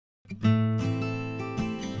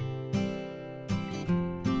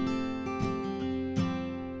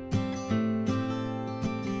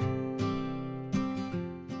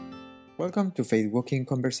Welcome to Faithwalking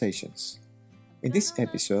Conversations. In this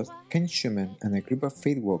episode, Ken Shuman and a group of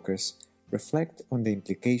Faithwalkers reflect on the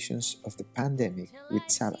implications of the pandemic with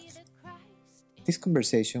Sabbath. This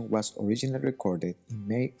conversation was originally recorded in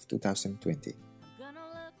May of 2020.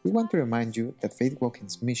 We want to remind you that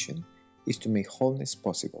Faithwalking's mission is to make wholeness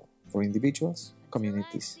possible for individuals,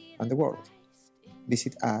 communities, and the world.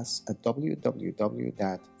 Visit us at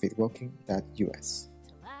www.faithwalking.us.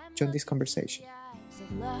 Join this conversation.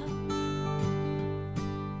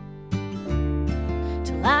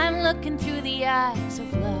 Till I'm looking through the eyes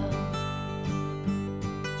of love.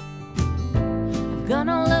 I'm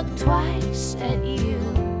gonna look twice at you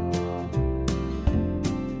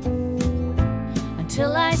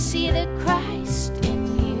until I see the Christ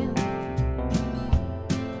in you.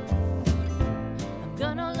 I'm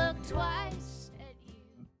gonna look twice at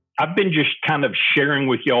you. I've been just kind of sharing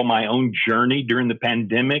with y'all my own journey during the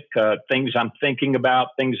pandemic, things I'm thinking about,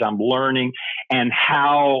 things I'm learning, and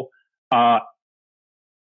how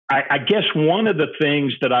I guess one of the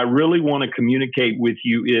things that I really want to communicate with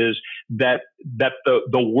you is that the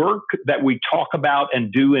work that we talk about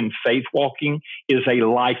and do in faith walking is a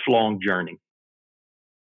lifelong journey.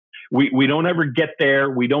 We don't ever get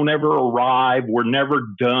there. We don't ever arrive. We're never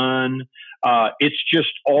done. It's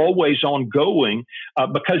just always ongoing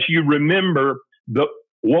because you remember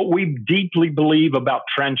what we deeply believe about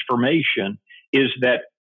transformation is that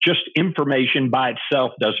just information by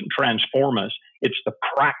itself doesn't transform us. It's the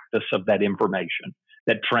practice of that information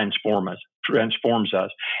that transforms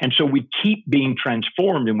us. And so we keep being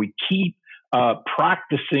transformed, and we keep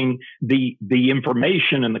practicing the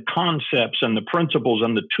information and the concepts and the principles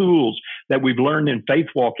and the tools that we've learned in faith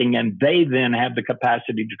walking, and they then have the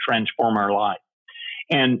capacity to transform our life.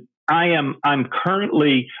 And I'm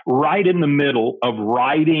currently right in the middle of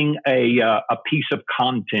writing a piece of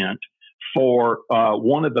content for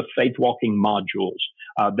one of the faith walking modules.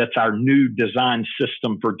 That's our new design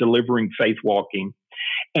system for delivering faith walking.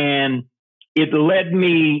 And it led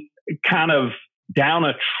me kind of down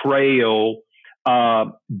a trail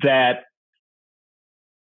that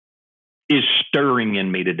is stirring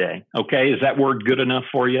in me today. Okay. Is that word good enough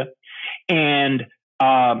for you? And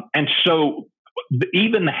so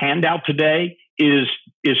even the handout today is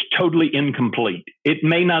totally incomplete. It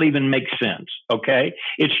may not even make sense. Okay.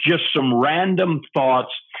 It's just some random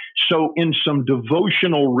thoughts. So in some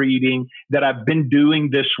devotional reading that I've been doing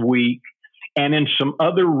this week, and in some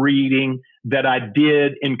other reading that I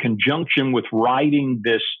did in conjunction with writing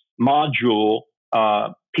this module,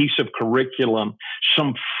 piece of curriculum,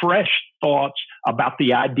 some fresh thoughts about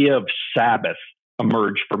the idea of Sabbath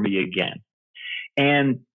emerged for me again.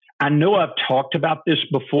 And I know I've talked about this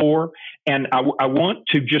before, and I want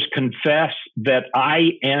to just confess that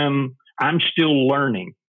I'm still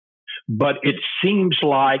learning, but it seems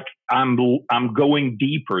like I'm going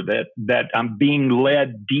deeper, that I'm being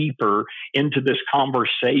led deeper into this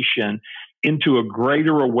conversation, into a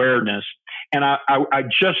greater awareness. And I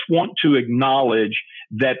just want to acknowledge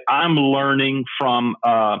that I'm learning from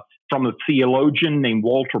a theologian named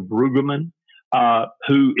Walter Brueggemann,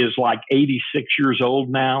 who is like 86 years old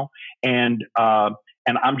now. And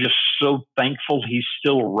I'm just so thankful he's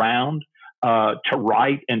still around to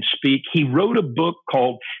write and speak. He wrote a book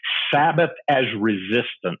called Sabbath as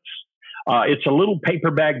Resistance. It's a little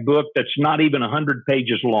paperback book that's not even 100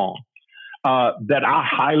 pages long, that I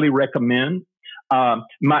highly recommend.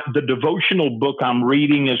 The devotional book I'm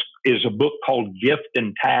reading is a book called Gift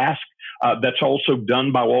and Task, that's also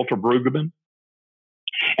done by Walter Brueggemann.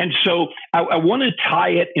 And so I want to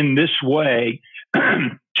tie it in this way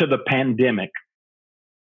to the pandemic,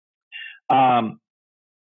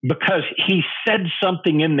 because he said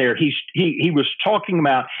something in there. He was talking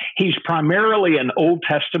about, he's primarily an Old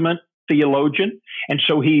Testament theologian, and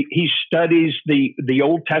so he studies the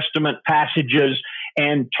Old Testament passages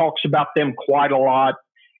and talks about them quite a lot.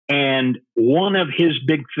 And one of his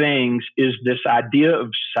big things is this idea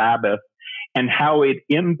of Sabbath and how it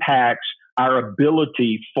impacts our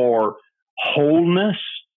ability for wholeness,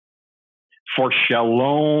 for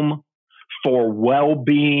shalom, for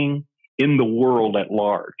well-being in the world at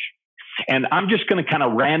large. And I'm just going to kind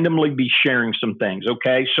of randomly be sharing some things.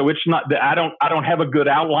 Okay. So it's not that I don't have a good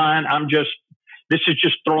outline. This is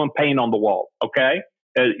just throwing paint on the wall. Okay.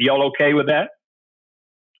 Y'all okay with that?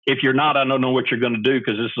 If you're not, I don't know what you're going to do,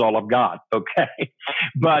 because this is all I've got. Okay.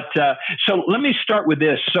 But, so let me start with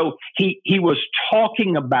this. So he was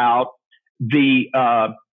talking about the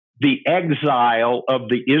exile of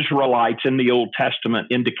the Israelites in the Old Testament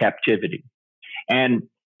into captivity. And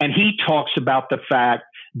he talks about the fact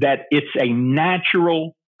that it's a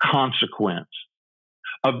natural consequence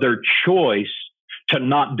of their choice to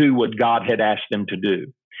not do what God had asked them to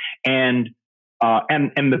do. And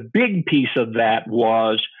the big piece of that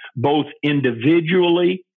was both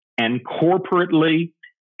individually and corporately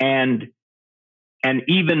and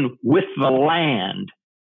even with the land,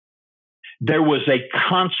 there was a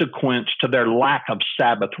consequence to their lack of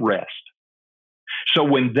Sabbath rest. So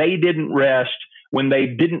when they didn't rest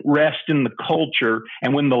in the culture,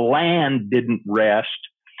 and when the land didn't rest,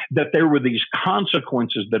 that there were these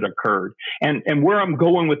consequences that occurred. And where I'm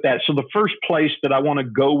going with that, so the first place that I want to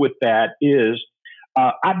go with that is,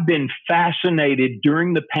 I've been fascinated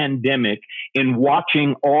during the pandemic in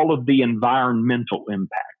watching all of the environmental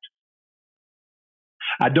impact.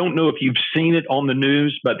 I don't know if you've seen it on the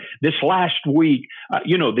news, but this last week,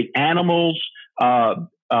 the animals, the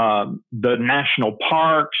national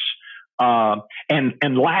parks,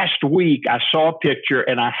 and last week I saw a picture,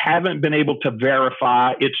 and I haven't been able to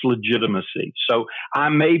verify its legitimacy. So I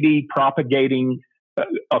may be propagating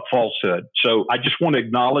a falsehood. So I just want to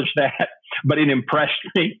acknowledge that, but it impressed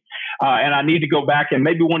me. And I need to go back, and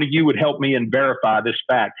maybe one of you would help me and verify this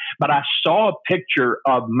fact. But I saw a picture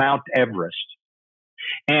of Mount Everest.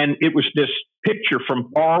 And it was this picture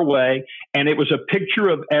from far away, and it was a picture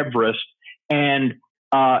of Everest, and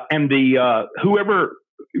the whoever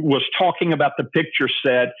was talking about the picture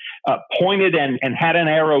said, pointed and had an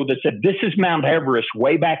arrow that said, "This is Mount Everest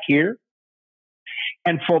way back here."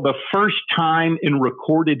 And for the first time in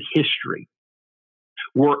recorded history,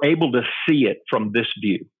 we're able to see it from this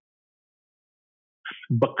view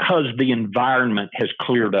because the environment has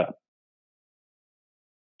cleared up.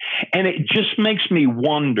 And it just makes me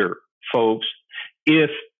wonder, folks, if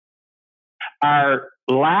our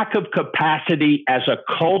lack of capacity as a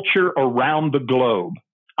culture around the globe,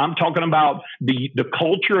 I'm talking about the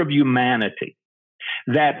culture of humanity,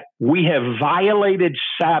 that we have violated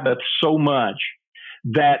Sabbath so much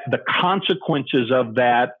that the consequences of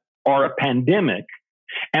that are a pandemic.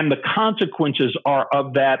 And the consequences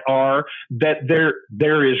of that are that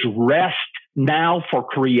there is rest now for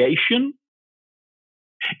creation,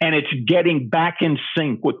 and it's getting back in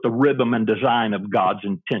sync with the rhythm and design of God's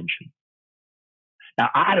intention.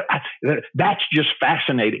 Now, that's just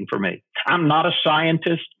fascinating for me. I'm not a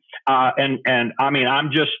scientist, and I mean,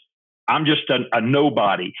 I'm just a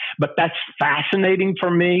nobody. But that's fascinating for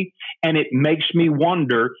me, and it makes me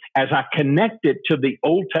wonder as I connect it to the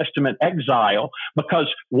Old Testament exile,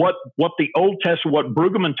 because what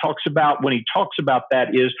Brueggemann talks about when he talks about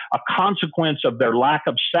that is a consequence of their lack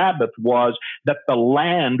of Sabbath was that the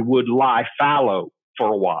land would lie fallow for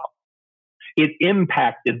a while. It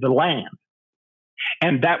impacted the land.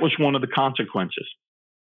 And that was one of the consequences.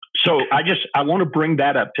 So I want to bring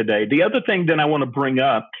that up today. The other thing that I want to bring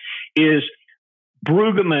up is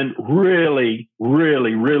Brueggemann really,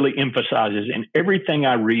 really, really emphasizes in everything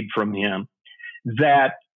I read from him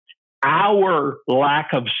that our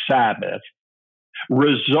lack of Sabbath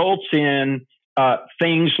results in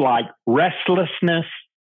things like restlessness,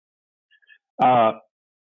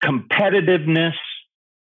 competitiveness,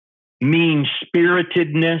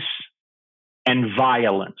 mean-spiritedness, and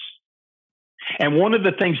violence. And one of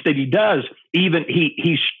the things that he does, even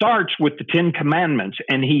he starts with the Ten Commandments,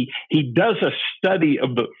 and he does a study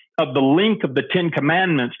of the link of the Ten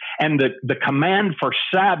Commandments, and the command for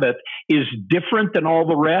Sabbath is different than all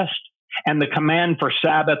the rest, and the command for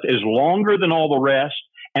Sabbath is longer than all the rest,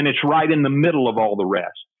 and it's right in the middle of all the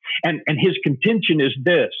rest. And his contention is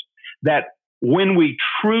this, that when we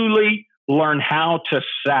truly learn how to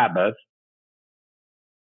Sabbath,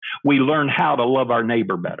 we learn how to love our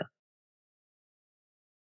neighbor better.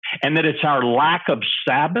 And that it's our lack of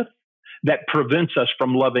Sabbath that prevents us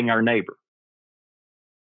from loving our neighbor.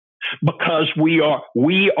 Because we are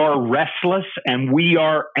restless, and we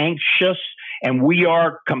are anxious, and we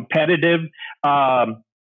are competitive.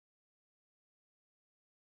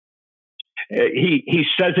 He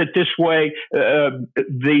says it this way,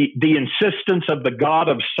 the insistence of the God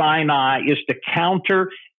of Sinai is to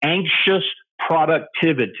counter anxious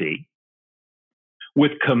productivity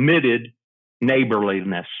with committed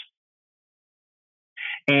neighborliness.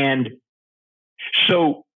 And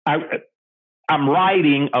so I'm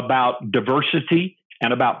writing about diversity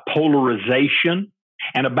and about polarization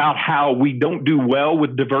and about how we don't do well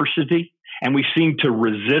with diversity, and we seem to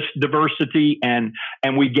resist diversity, and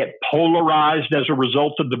we get polarized as a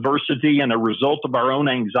result of diversity and a result of our own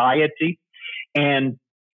anxiety. And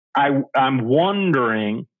I'm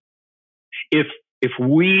wondering if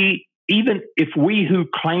we who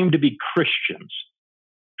claim to be Christians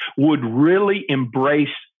would really embrace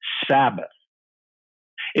Sabbath,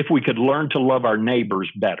 if we could learn to love our neighbors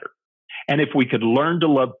better, and if we could learn to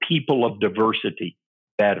love people of diversity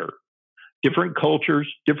better, different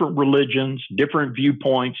cultures, different religions, different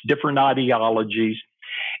viewpoints, different ideologies.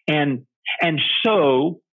 And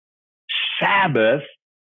so Sabbath,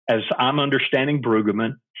 as I'm understanding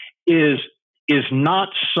Brueggemann, is not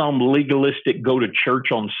some legalistic go to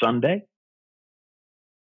church on Sunday.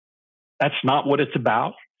 That's not what it's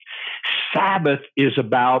about. Sabbath is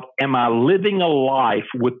about, am I living a life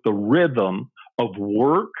with the rhythm of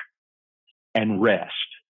work and rest,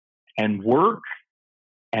 and work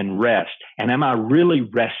and rest? And am I really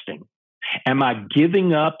resting? Am I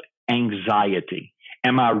giving up anxiety?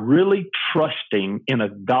 Am I really trusting in a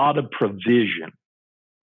God of provision?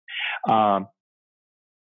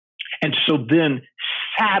 And so then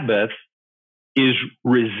Sabbath is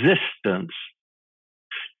resistance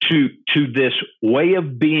to this way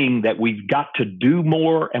of being that we've got to do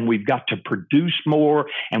more and we've got to produce more,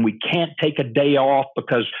 and we can't take a day off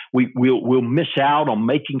because we'll miss out on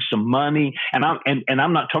making some money. And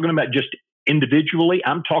I'm not talking about just individually,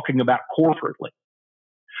 I'm talking about corporately.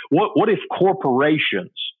 What if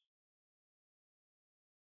corporations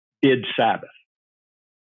did Sabbath?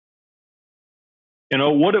 You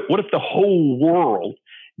know, what if the whole world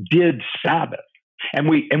did Sabbath? And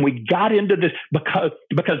we got into this because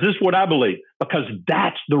this is what I believe, because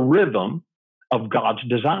that's the rhythm of God's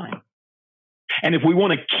design. And if we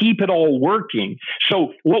want to keep it all working,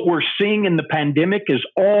 so what we're seeing in the pandemic is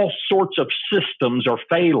all sorts of systems are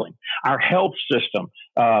failing. Our health system,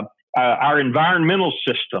 our environmental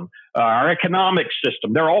system, our economic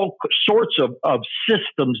system. There are all sorts of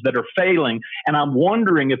systems that are failing. And I'm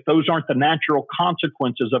wondering if those aren't the natural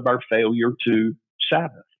consequences of our failure to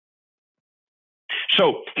Sabbath.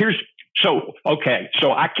 So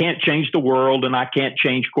I can't change the world, and I can't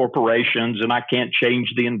change corporations, and I can't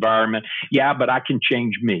change the environment. Yeah, but I can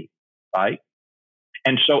change me, right?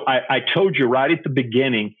 And so I told you right at the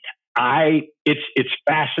beginning, it's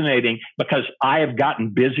fascinating because I have gotten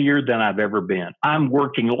busier than I've ever been. I'm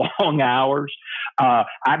working long hours.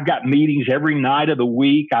 I've got meetings every night of the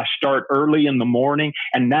week. I start early in the morning,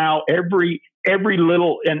 and now every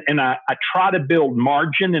little, and I try to build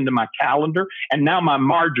margin into my calendar, and now my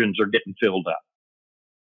margins are getting filled up.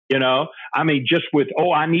 You know, I mean, just with,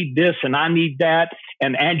 I need this and I need that.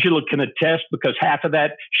 And Angela can attest because half of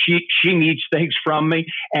that, she needs things from me.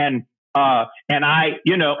 And I, and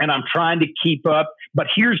I'm trying to keep up, but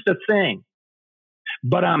here's the thing,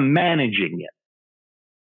 but I'm managing it.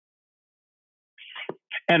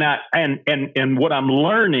 And what I'm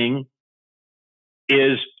learning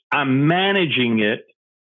is I'm managing it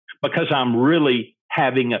because I'm really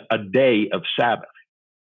having a day of Sabbath.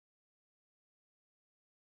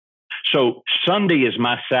 So Sunday is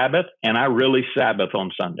my Sabbath, and I really Sabbath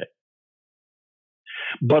on Sunday.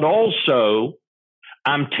 But also,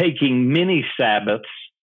 I'm taking mini Sabbaths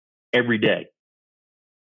every day.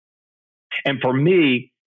 And for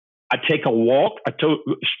me, I take a walk.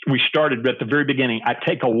 We started at the very beginning. I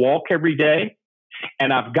take a walk every day,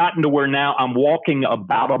 and I've gotten to where now I'm walking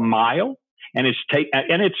about a mile, and it's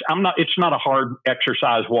not a hard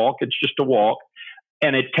exercise walk. It's just a walk,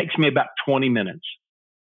 and it takes me about 20 minutes.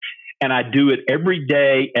 And I do it every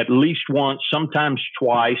day, at least once, sometimes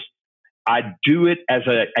twice. I do it as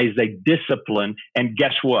a discipline. And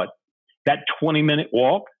guess what? That 20-minute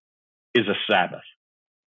walk is a Sabbath.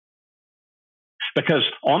 Because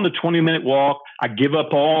on the 20-minute walk, I give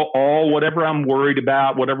up all whatever I'm worried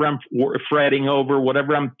about, whatever I'm fretting over,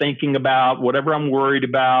 whatever I'm thinking about, whatever I'm worried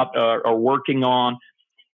about or working on.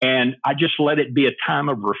 And I just let it be a time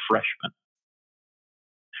of refreshment.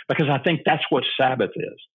 Because I think that's what Sabbath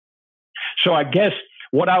is. So I guess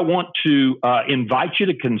what I want to invite you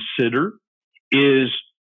to consider is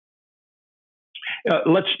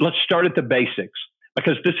let's start at the basics,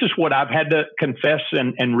 because this is what I've had to confess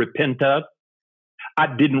and repent of. I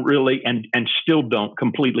didn't really and still don't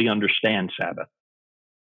completely understand Sabbath.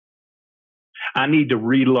 I need to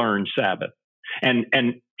relearn Sabbath.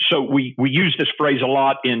 And so we use this phrase a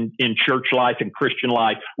lot in church life and Christian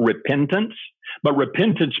life, repentance. But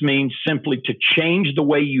repentance means simply to change the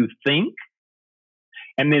way you think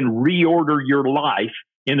and then reorder your life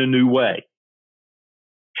in a new way.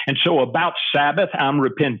 And so about Sabbath, I'm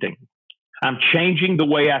repenting. I'm changing the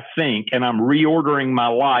way I think, and I'm reordering my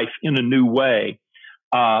life in a new way.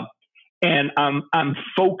 And I'm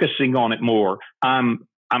focusing on it more. I'm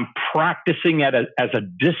practicing it as a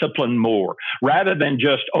discipline more, rather than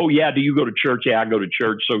just, do you go to church? Yeah, I go to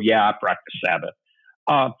church. So yeah, I practice Sabbath.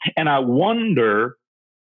 And I wonder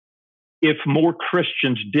if more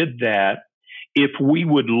Christians did that, if we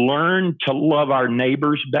would learn to love our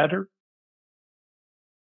neighbors better.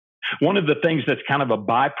 One of the things that's kind of a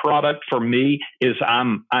byproduct for me is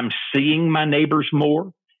I'm seeing my neighbors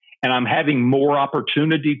more. and I'm having more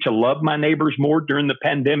opportunity to love my neighbors more during the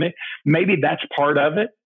pandemic. Maybe that's part of it.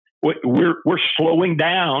 We're slowing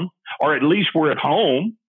down, or at least we're at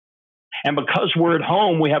home. And because we're at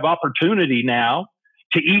home, we have opportunity now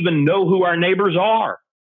to even know who our neighbors are.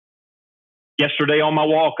 Yesterday on my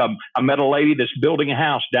walk, I met a lady that's building a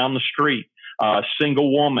house down the street, a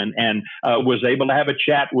single woman, and was able to have a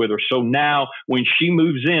chat with her. So now when she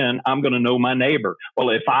moves in, I'm going to know my neighbor.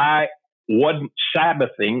 Well, if I wasn't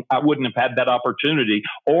Sabbathing, I wouldn't have had that opportunity.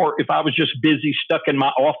 Or if I was just busy, stuck in my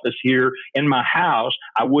office here in my house,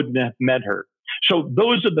 I wouldn't have met her. So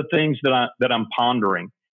those are the things that I'm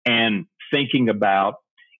pondering and thinking about.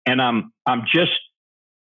 And I'm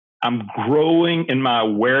growing in my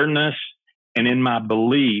awareness and in my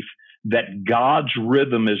belief that God's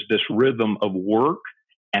rhythm is this rhythm of work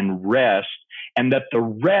and rest, and that the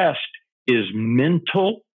rest is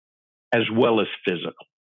mental as well as physical.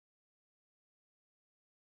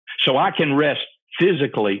 So I can rest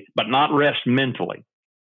physically, but not rest mentally.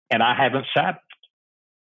 And I haven't Sabbathed.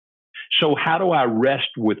 So how do I rest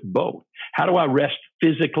with both? How do I rest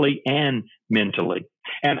physically and mentally?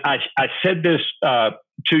 And I said this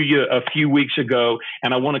to you a few weeks ago,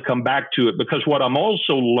 and I want to come back to it because what I'm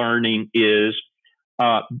also learning is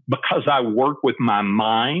because I work with my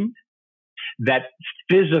mind, that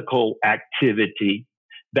physical activity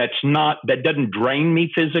that doesn't drain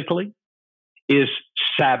me physically is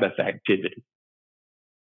Sabbath activity.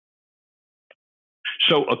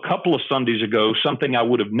 So a couple of Sundays ago, something I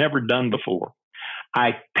would have never done before,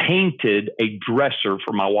 I painted a dresser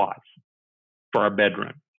for my wife for our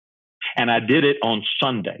bedroom. And I did it on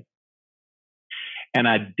Sunday. And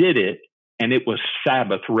I did it, and it was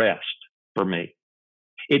Sabbath rest for me.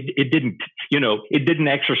 It didn't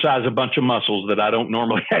exercise a bunch of muscles that I don't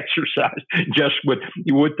normally exercise just with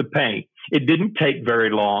the paint. It didn't take very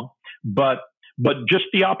long, but just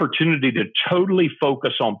the opportunity to totally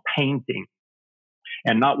focus on painting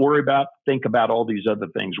and not think about all these other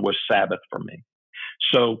things was Sabbath for me.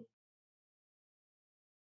 So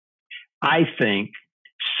I think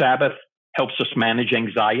Sabbath helps us manage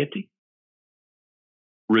anxiety,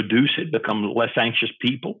 reduce it, become less anxious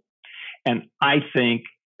people. And I think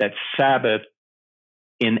that Sabbath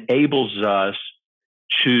enables us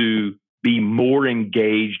to be more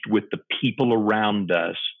engaged with the people around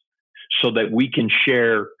us so that we can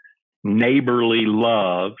share neighborly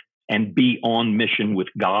love and be on mission with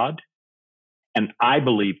God. And I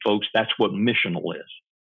believe, folks, that's what missional is.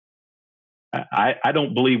 I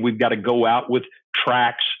don't believe we've got to go out with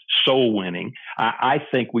tracts soul winning. I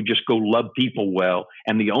think we just go love people well.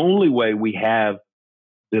 And the only way we have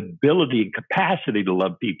the ability and capacity to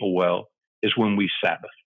love people well is when we Sabbath.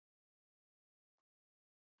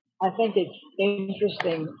 I think it's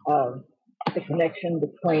interesting, the connection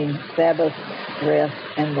between Sabbath rest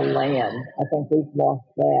and the land. I think we've lost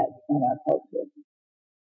that in our culture.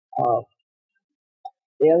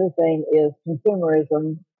 The other thing is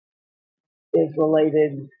consumerism is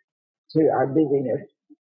related to our busyness.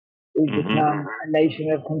 We've become a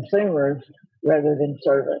nation of consumers rather than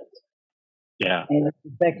servants. Yeah. And it's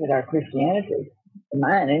affected our Christianity.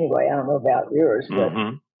 Mine anyway. I don't know about yours,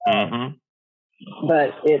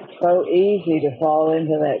 but it's so easy to fall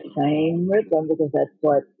into that same rhythm because that's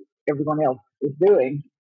what everyone else is doing.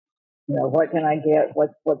 You know, what can I get?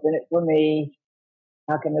 What's in it for me?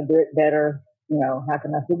 How can I do it better? You know, how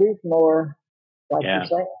can I produce more? Like you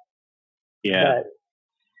say. Yeah. But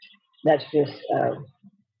that's just,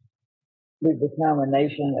 we've become a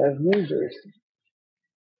nation of users.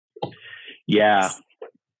 Yeah.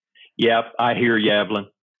 Yep. I hear you, Evelyn.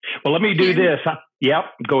 Well, let me do this. Yep.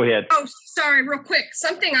 Go ahead. Oh, sorry, real quick.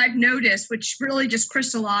 Something I've noticed, which really just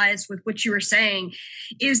crystallized with what you were saying,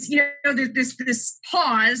 is, this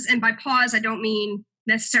pause, and by pause, I don't mean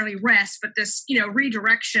necessarily rest, but this,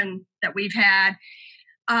 redirection that we've had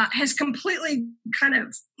has completely kind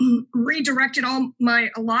of redirected a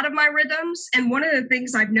lot of my rhythms. And one of the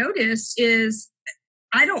things I've noticed is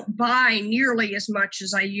I don't buy nearly as much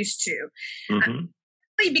as I used to.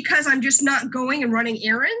 Because I'm just not going and running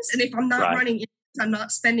errands. And if I'm not running errands, I'm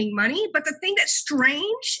not spending money. But the thing that's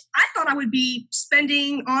strange, I thought I would be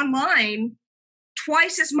spending online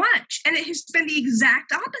twice as much. And it has been the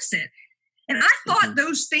exact opposite. And I thought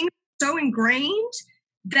those things were so ingrained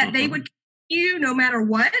that they would continue no matter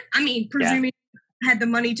what. I mean, presuming I had the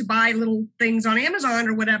money to buy little things on Amazon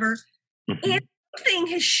or whatever. And something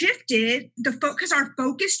has shifted. Because our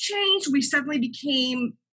focus changed, we suddenly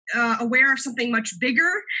became aware of something much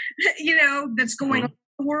bigger, that's going on in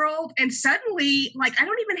the world. And suddenly, I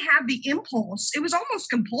don't even have the impulse. It was almost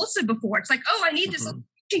compulsive before. It's like, oh, I need this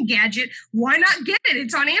gadget. Why not get it?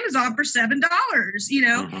 It's on Amazon for $7,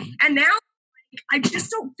 And now I just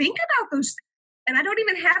don't think about those things. And I don't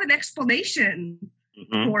even have an explanation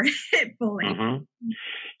for it fully.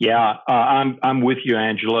 Yeah, I'm with you,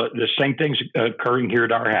 Angela. The same thing's occurring here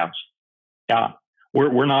at our house. Yeah,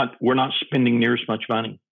 we're not spending near as much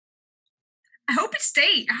money. I hope it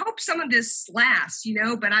stays. I hope some of this lasts,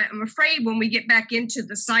 but I'm afraid when we get back into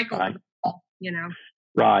the cycle, Right.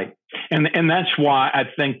 Right. And that's why I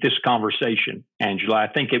think this conversation, Angela, I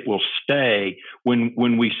think it will stay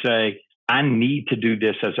when we say, I need to do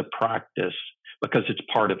this as a practice because it's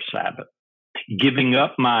part of Sabbath. Giving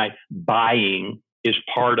up my buying is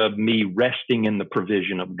part of me resting in the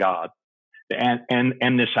provision of God.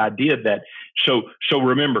 And this idea that, so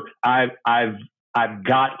remember, I've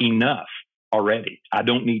got enough already. I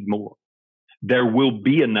don't need more. There will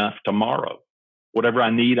be enough tomorrow. Whatever I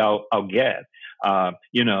need, I'll get. I've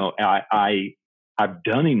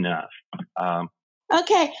done enough.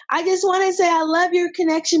 Okay, I just want to say I love your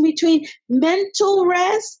connection between mental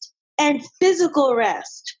rest and physical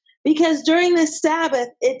rest, because during the Sabbath,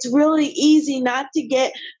 it's really easy not to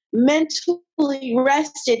get mentally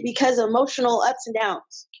rested because of emotional ups and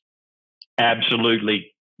downs.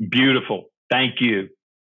 Absolutely. Beautiful. Thank you.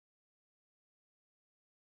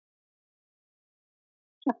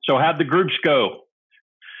 So how'd the groups go?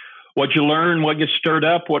 What'd you learn? What gets stirred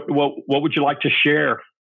up? What would you like to share?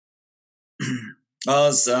 Well,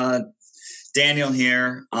 it's Daniel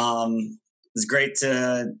here. It's great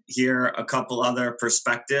to hear a couple other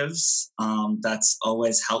perspectives. That's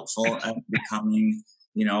always helpful at becoming,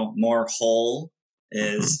 more whole.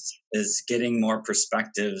 Is getting more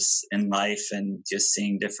perspectives in life, and just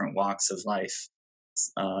seeing different walks of life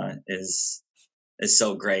is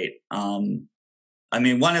so great. One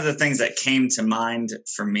of the things that came to mind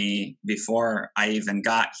for me before I even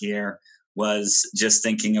got here was just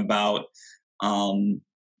thinking about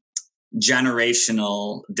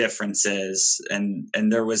generational differences. And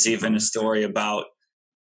there was even a story about,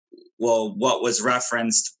 what was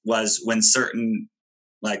referenced was when certain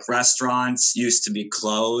restaurants used to be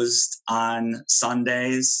closed on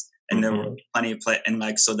Sundays, and there were plenty of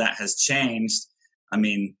so that has changed.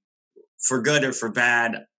 For good or for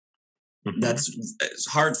bad, it's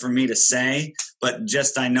hard for me to say, but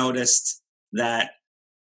just I noticed that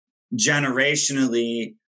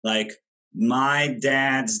generationally, my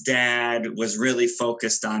dad's dad was really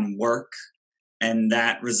focused on work, and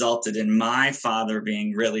that resulted in my father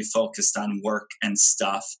being really focused on work and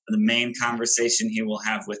stuff. The main conversation he will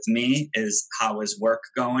have with me is, how is work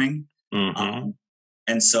going?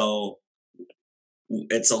 And so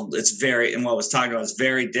it's very, and what I was talking about, is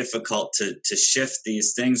very difficult to shift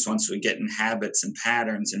these things once we get in habits and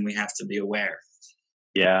patterns, and we have to be aware.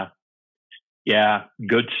 Yeah.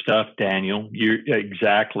 Good stuff, Daniel.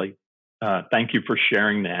 Exactly. Thank you for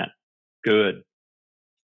sharing that. Good.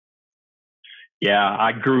 Yeah,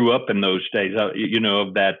 I grew up in those days, of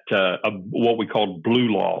what we called blue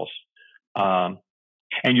laws.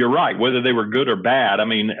 And you're right, whether they were good or bad,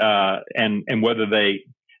 and whether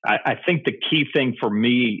I think the key thing for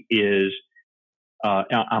me is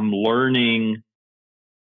I'm learning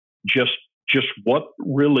just what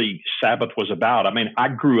really Sabbath was about. I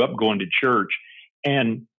grew up going to church,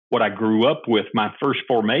 and what I grew up with, my first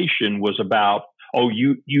formation was about,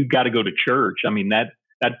 you got to go to church.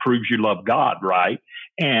 That proves you love God, right?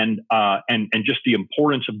 And just the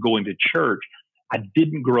importance of going to church. I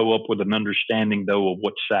didn't grow up with an understanding, though, of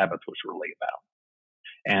what Sabbath was really about.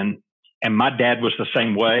 And my dad was the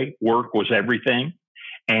same way. Work was everything.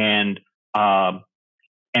 And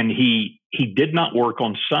he did not work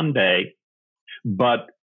on Sunday,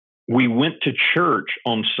 but we went to church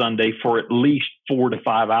on Sunday for at least 4 to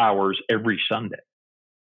 5 hours every Sunday.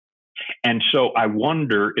 And so I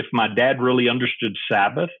wonder if my dad really understood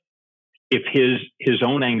Sabbath, if his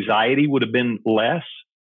own anxiety would have been less,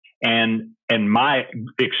 and my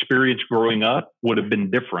experience growing up would have been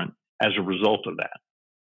different as a result of that.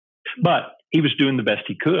 But he was doing the best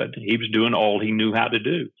he could. He was doing all he knew how to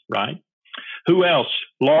do, right? Who else?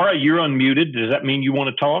 Laura, you're unmuted. Does that mean you want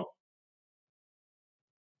to talk?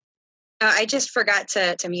 I just forgot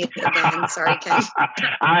to mute again. Sorry, Ken.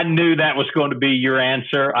 I knew that was going to be your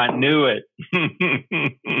answer. I knew it.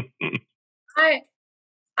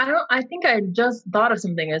 I think I just thought of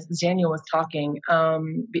something as Daniel was talking,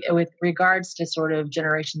 with regards to sort of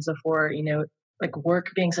generations before,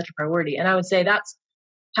 work being such a priority. And I would say that's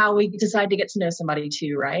how we decide to get to know somebody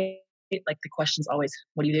too, right? The question's always,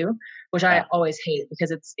 what do you do? Which I always hate,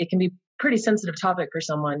 because it can be a pretty sensitive topic for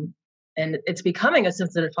someone. And it's becoming a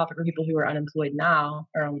sensitive topic for people who are unemployed now,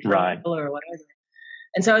 or unemployed or whatever.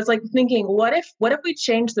 And so I was like thinking, what if we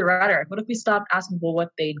changed the rhetoric? What if we stopped asking people what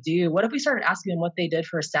they do? What if we started asking them what they did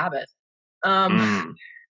for a Sabbath?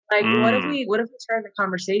 Like, what if we started a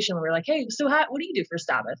conversation where we're like, hey, so what do you do for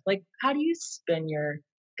Sabbath? Like, how do you spend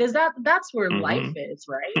because that's where life is,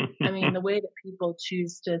 right? I mean, the way that people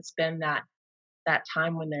choose to spend that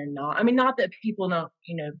time when they're not. I mean, not that people don't,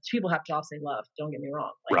 people have jobs they love. Don't get me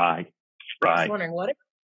wrong. Like, right. I'm just wondering,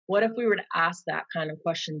 what if we were to ask that kind of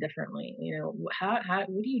question differently? How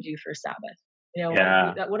what do you do for Sabbath?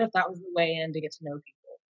 What if that was the way in to get to know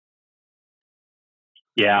people?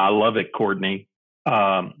 Yeah, I love it, Courtney.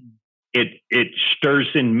 It stirs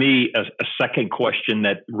in me a second question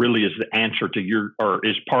that really is the answer to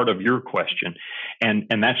is part of your question, and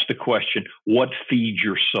that's the question: what feeds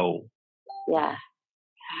your soul? Yeah.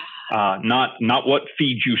 Not what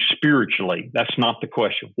feeds you spiritually. That's not the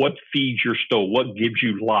question. What feeds your soul? What gives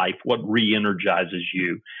you life? What re-energizes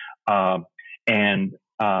you?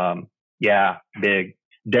 Yeah, big.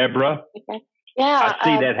 Deborah? Okay. Yeah. I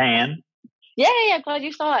see that hand. Yeah, glad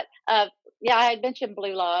you saw it. Yeah, I had mentioned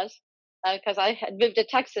Blue Laws because I had moved to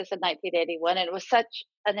Texas in 1981, and it was such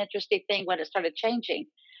an interesting thing when it started changing.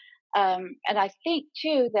 And I think,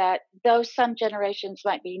 too, that though some generations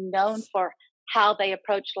might be known for how they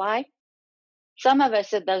approach life, some of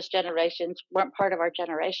us in those generations weren't part of our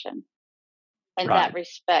generation in that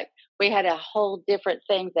respect. We had a whole different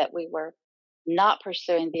thing, that we were not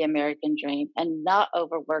pursuing the American dream and not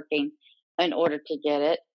overworking in order to get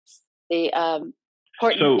it. The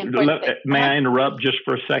important thing. May I interrupt just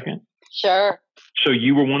for a second? Sure. So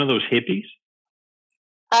you were one of those hippies?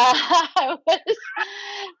 I was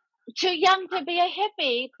too young to be a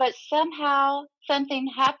hippie, but somehow something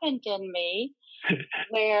happened in me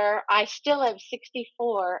where I still am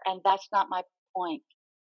 64, and that's not my point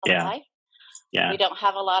of life. Yeah. We don't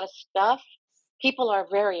have a lot of stuff. People are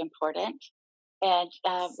very important. And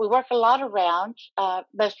we work a lot around.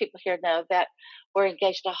 Most people here know that we're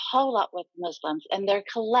engaged a whole lot with Muslims, and they're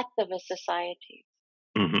collectivist societies.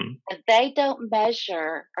 Mm-hmm. And they don't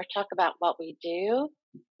measure or talk about what we do.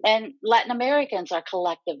 And Latin Americans are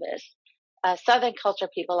collectivists. Southern culture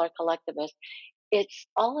people are collectivists. It's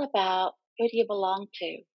all about, who do you belong to?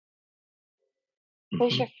 Mm-hmm.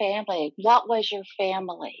 Who's your family? What was your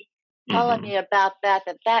family? Telling me about that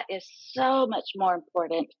is so much more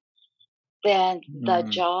important than the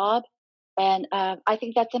job. And I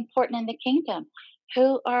think that's important in the kingdom.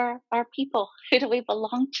 Who are our people? Who do we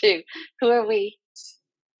belong to? Who are we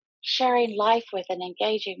sharing life with and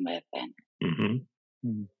engaging with and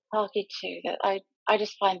talking to? That I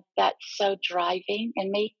just find that so driving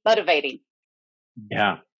and motivating.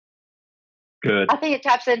 Yeah. Good. I think it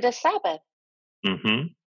taps into Sabbath. Mm-hmm.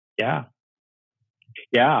 Yeah.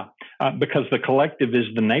 Yeah. Because the collective is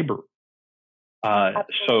the neighbor.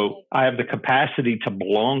 So I have the capacity to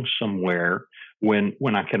belong somewhere when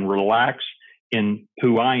I can relax in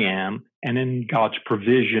who I am and in God's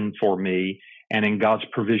provision for me and in God's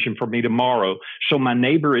provision for me tomorrow. So my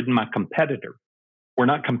neighbor isn't my competitor. We're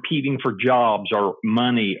not competing for jobs or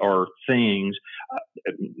money or things.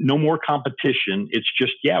 No more competition. It's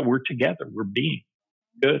just, we're together. We're being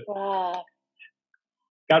good. Wow.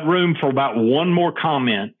 Got room for about one more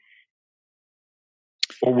comment.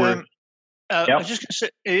 Or we're I was just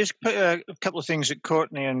going to say, put a couple of things that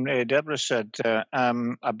Courtney and Deborah said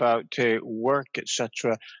about work,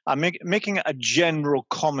 etc. I'm making a general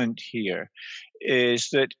comment here, is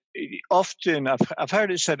that often, I've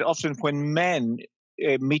heard it said often when men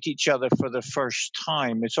meet each other for the first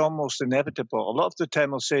time, it's almost inevitable. A lot of the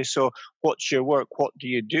time they'll say, so what's your work? What do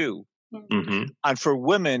you do? Mm-hmm. And for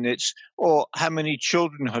women, it's, how many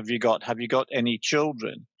children have you got? Have you got any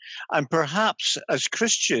children? And perhaps as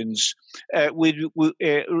Christians, we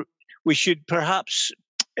should perhaps,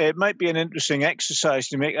 it might be an interesting exercise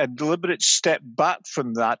to make a deliberate step back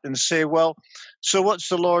from that and say, well, so what's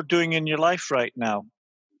the Lord doing in your life right now?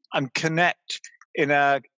 And connect in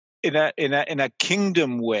a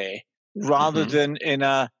kingdom way rather than in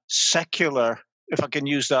a secular, if I can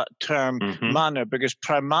use that term, manner, because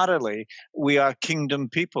primarily we are kingdom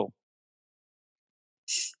people.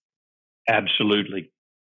 Absolutely.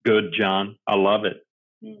 Good, John. I love it.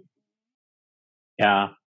 Yeah.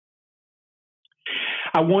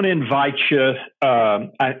 I want to invite you.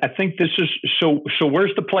 I think this is so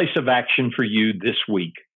where's the place of action for you this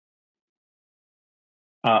week?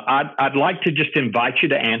 I'd like to just invite you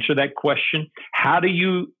to answer that question. How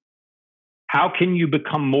can you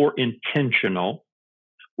become more intentional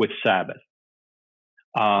with Sabbath?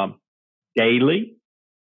 Daily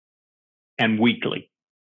and weekly.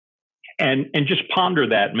 and just ponder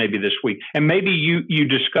that maybe this week. And maybe you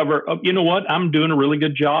discover, oh, you know what? I'm doing a really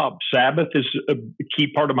good job. Sabbath is a key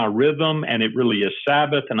part of my rhythm, and it really is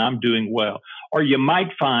Sabbath, and I'm doing well. Or you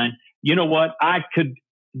might find, you know what? I could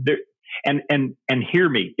there. And hear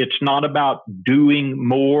me, it's not about doing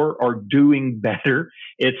more or doing better.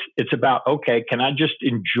 It's about, okay, can I just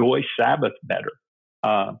enjoy Sabbath better?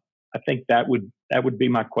 I think that would be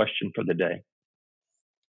my question for the day.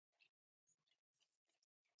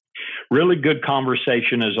 Really good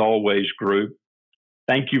conversation as always, group.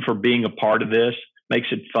 Thank you for being a part of this.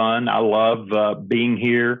 Makes it fun. I love being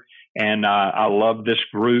here, and I love this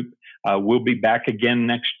group. We'll be back again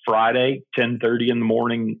next Friday, 10:30 in the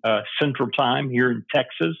morning Central Time here in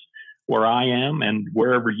Texas, where I am, and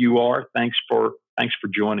wherever you are. Thanks for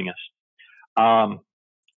joining us. As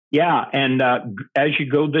you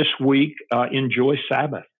go this week, enjoy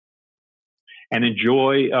Sabbath, and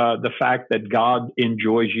enjoy the fact that God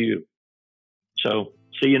enjoys you. So,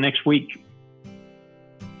 see you next week.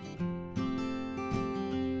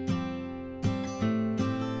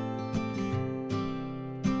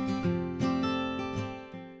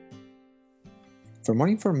 For more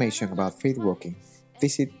information about Faithwalking,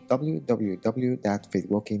 visit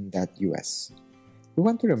www.faithwalking.us. We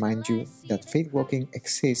want to remind you that Faithwalking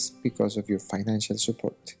exists because of your financial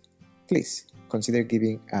support. Please consider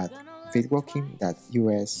giving at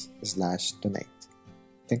faithwalking.us/donate.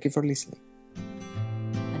 Thank you for listening.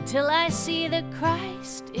 Until I see the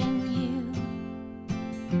Christ in you,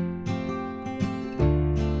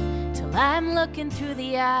 till I'm looking through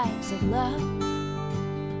the eyes of love,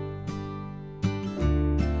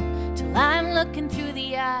 till I'm looking through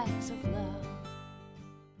the eyes of